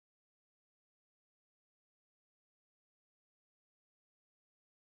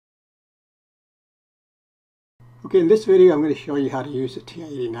Okay, in this video I'm going to show you how to use the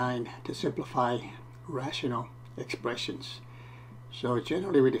TI-89 to simplify rational expressions. So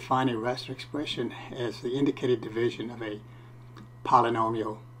generally we define a rational expression as the indicated division of a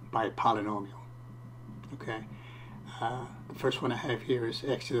polynomial by a polynomial. Okay, the first one I have here is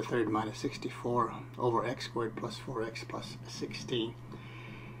x to the third minus 64 over x squared plus 4x plus 16.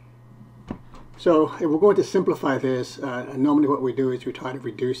 So if we're going to simplify this, normally what we do is we try to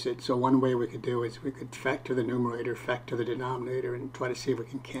reduce it. So one way we could do is we could factor the numerator, factor the denominator, and try to see if we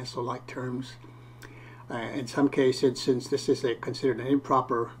can cancel like terms. In some cases, since this is considered an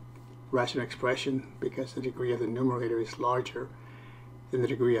improper rational expression because the degree of the numerator is larger than the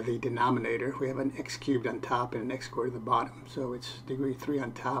degree of the denominator, we have an x cubed on top and an x squared at the bottom. So it's degree 3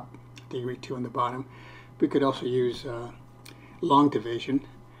 on top, degree 2 on the bottom. We could also use long division.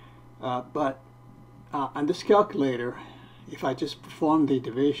 But on this calculator, if I just perform the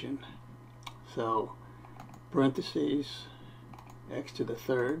division, so parentheses x to the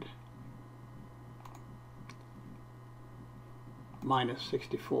third minus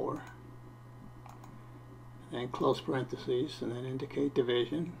 64, and close parentheses, and then indicate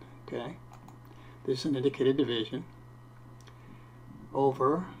division. Okay, this is an indicated division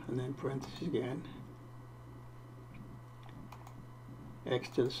over, and then parentheses again, x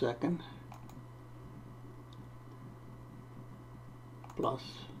to the second plus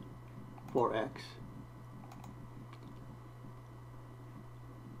 4x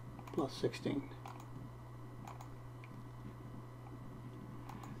plus 16.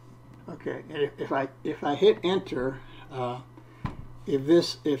 Okay, if I hit enter,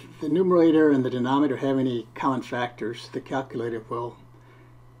 if the numerator and the denominator have any common factors, the calculator will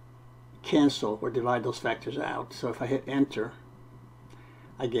cancel or divide those factors out. So if I hit enter,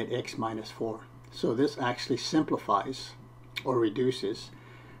 I get x minus 4. So this actually simplifies or reduces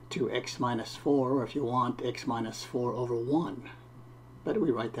to x minus 4, or if you want, x minus 4 over 1. But we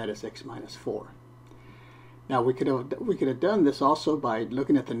write that as x minus 4. Now we could have done this also by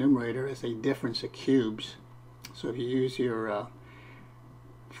looking at the numerator as a difference of cubes. So if you use your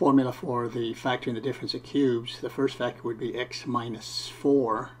formula for the factoring the difference of cubes, the first factor would be x minus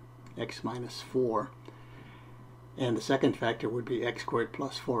 4, and the second factor would be x squared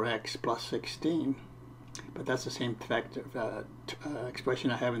plus 4x plus 16. But that's the same factor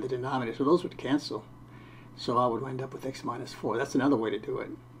expression I have in the denominator, so those would cancel. So I would wind up with x minus 4. That's another way to do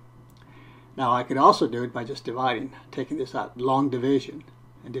it. Now I could also do it by just dividing, taking this out, long division,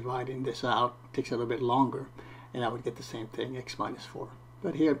 and dividing this out. Takes a little bit longer, and I would get the same thing, x minus 4.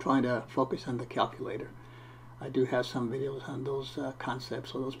 But here I'm trying to focus on the calculator. I do have some videos on those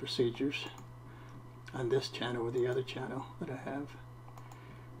concepts or those procedures on this channel or the other channel that I have.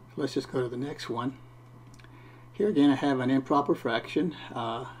 So let's just go to the next one. Here again I have an improper fraction.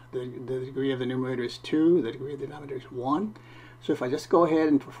 The degree of the numerator is 2, the degree of the denominator is 1. So if I just go ahead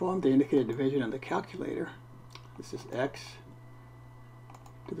and perform the indicated division on the calculator, this is x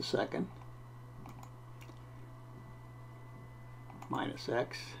to the second minus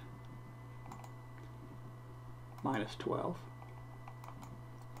x minus 12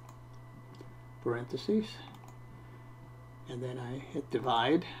 parentheses, and then I hit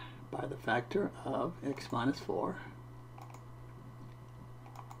divide by the factor of x minus 4.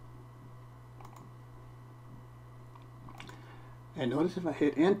 And notice if I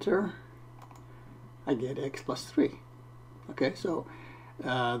hit enter, I get x plus 3. Okay, so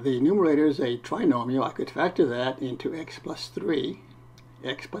the numerator is a trinomial. I could factor that into x plus 3.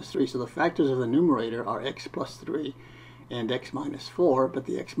 So the factors of the numerator are x plus 3 and x minus 4, but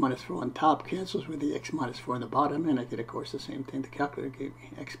the x minus 4 on top cancels with the x minus 4 on the bottom, and I get, of course, the same thing the calculator gave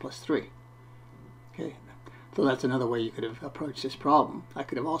me, x plus 3. Okay, so that's another way you could have approached this problem. I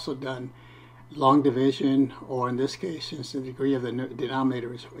could have also done long division, or in this case, since the degree of the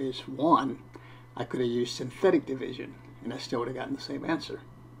denominator is 1, I could have used synthetic division, and I still would have gotten the same answer.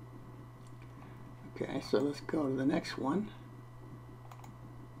 Okay, so let's go to the next one.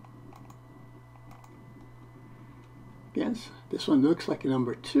 Again, this one looks like a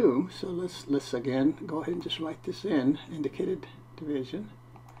number 2, so let's again go ahead and just write this in, indicated division.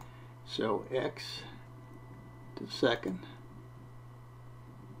 So x to the second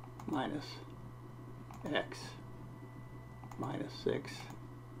minus x minus 6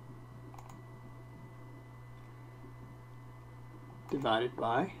 divided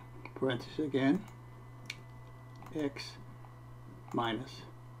by, parentheses again, x minus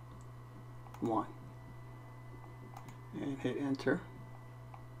 1. And hit enter.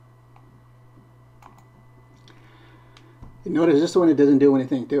 You notice this one, it doesn't do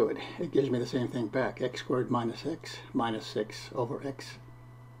anything to it. It gives me the same thing back, x squared minus x minus 6 over x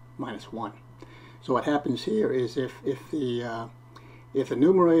minus 1. So what happens here is if the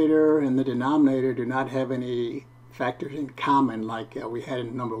numerator and the denominator do not have any factors in common, like we had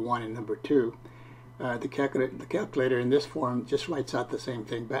in number 1 and number 2, the calculator in this form just writes out the same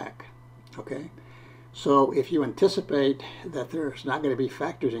thing back. Okay? So if you anticipate that there's not going to be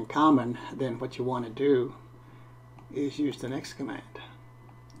factors in common, then what you want to do is use the next command.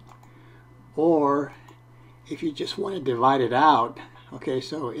 Or if you just want to divide it out, okay,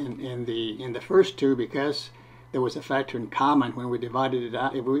 so in the first two, because there was a factor in common when we divided it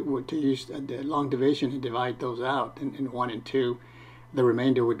out, if we were to use the long division and divide those out in 1 and 2, the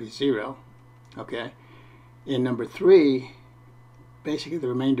remainder would be 0. Okay? In number 3, basically the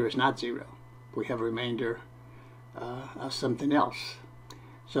remainder is not 0. We have a remainder of something else.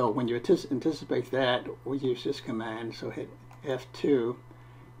 So when you anticipate that, we use this command. So hit F2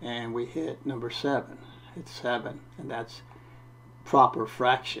 and we hit number 7. It's 7, and that's proper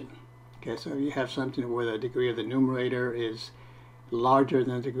fraction. Okay, so if you have something where the degree of the numerator is larger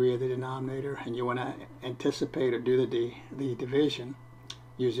than the degree of the denominator, and you want to anticipate or do the division,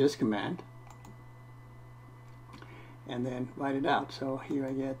 use this command and then write it out. So here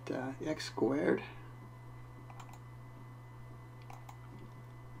I get x squared,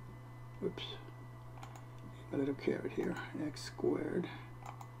 oops, a little caret here, x squared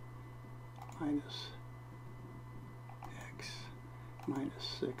minus x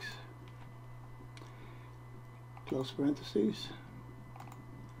minus 6, close parentheses,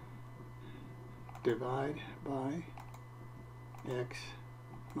 divide by x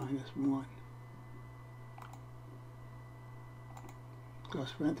minus 1,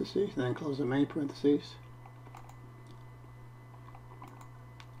 close parentheses, and then close the main parentheses.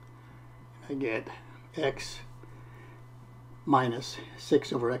 I get x minus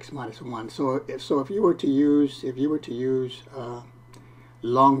 6 over x minus 1. So if you were to use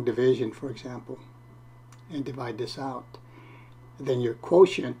long division, for example, and divide this out, then your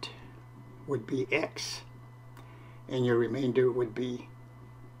quotient would be x and your remainder would be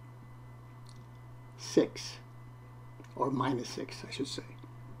 6, or minus 6, I should say.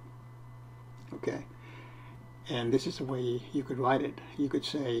 Okay, and this is the way you could write it. You could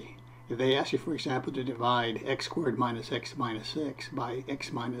say, if they ask you, for example, to divide x squared minus x minus 6 by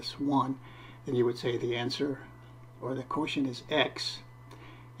x minus 1, then you would say the answer, or the quotient, is x,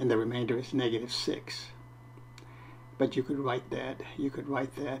 and the remainder is negative 6. But you could write that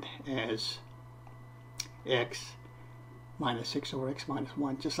as x minus 6 over x minus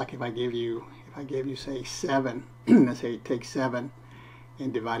 1, just like if I gave you say 7, let's say take 7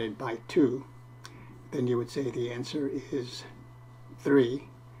 and divide it by 2, then you would say the answer is 3,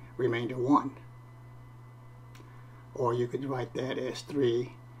 remainder 1. Or you could write that as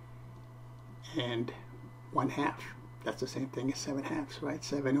 3 and 1/2. That's the same thing as 7/2, right?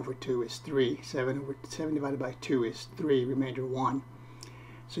 7 over 2 is 3. 7 divided by 2 is 3, remainder 1.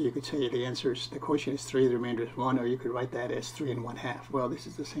 So you could say the answer is, the quotient is 3, the remainder is 1, or you could write that as 3 and 1/2. Well, this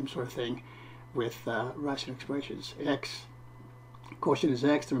is the same sort of thing with rational expressions. X, quotient is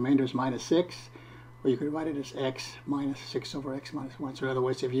x, the remainder is minus 6, or you could write it as x minus 6 over x minus 1. So in other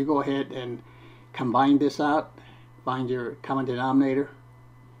words, if you go ahead and combine this out, find your common denominator,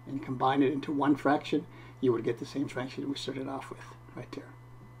 and combine it into one fraction, you would get the same fraction we started off with, right there.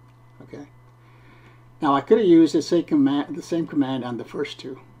 Okay. Now I could have used the same command on the first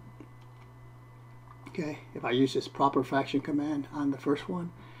two. Okay, if I use this proper fraction command on the first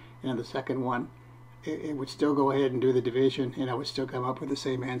one, and on the second one, it would still go ahead and do the division, and I would still come up with the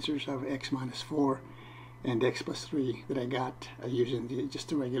same answers of x minus 4 and x plus 3 that I got using just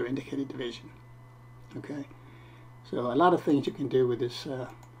the regular indicated division. Okay, so a lot of things you can do with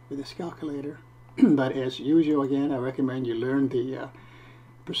this calculator, but as usual, again, I recommend you learn the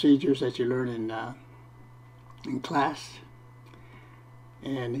procedures that you learn in class,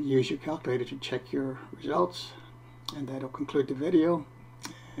 and use your calculator to check your results. And that'll conclude the video.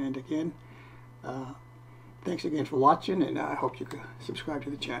 And again, thanks again for watching, and I hope you can subscribe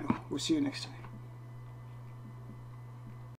to the channel. We'll see you next time.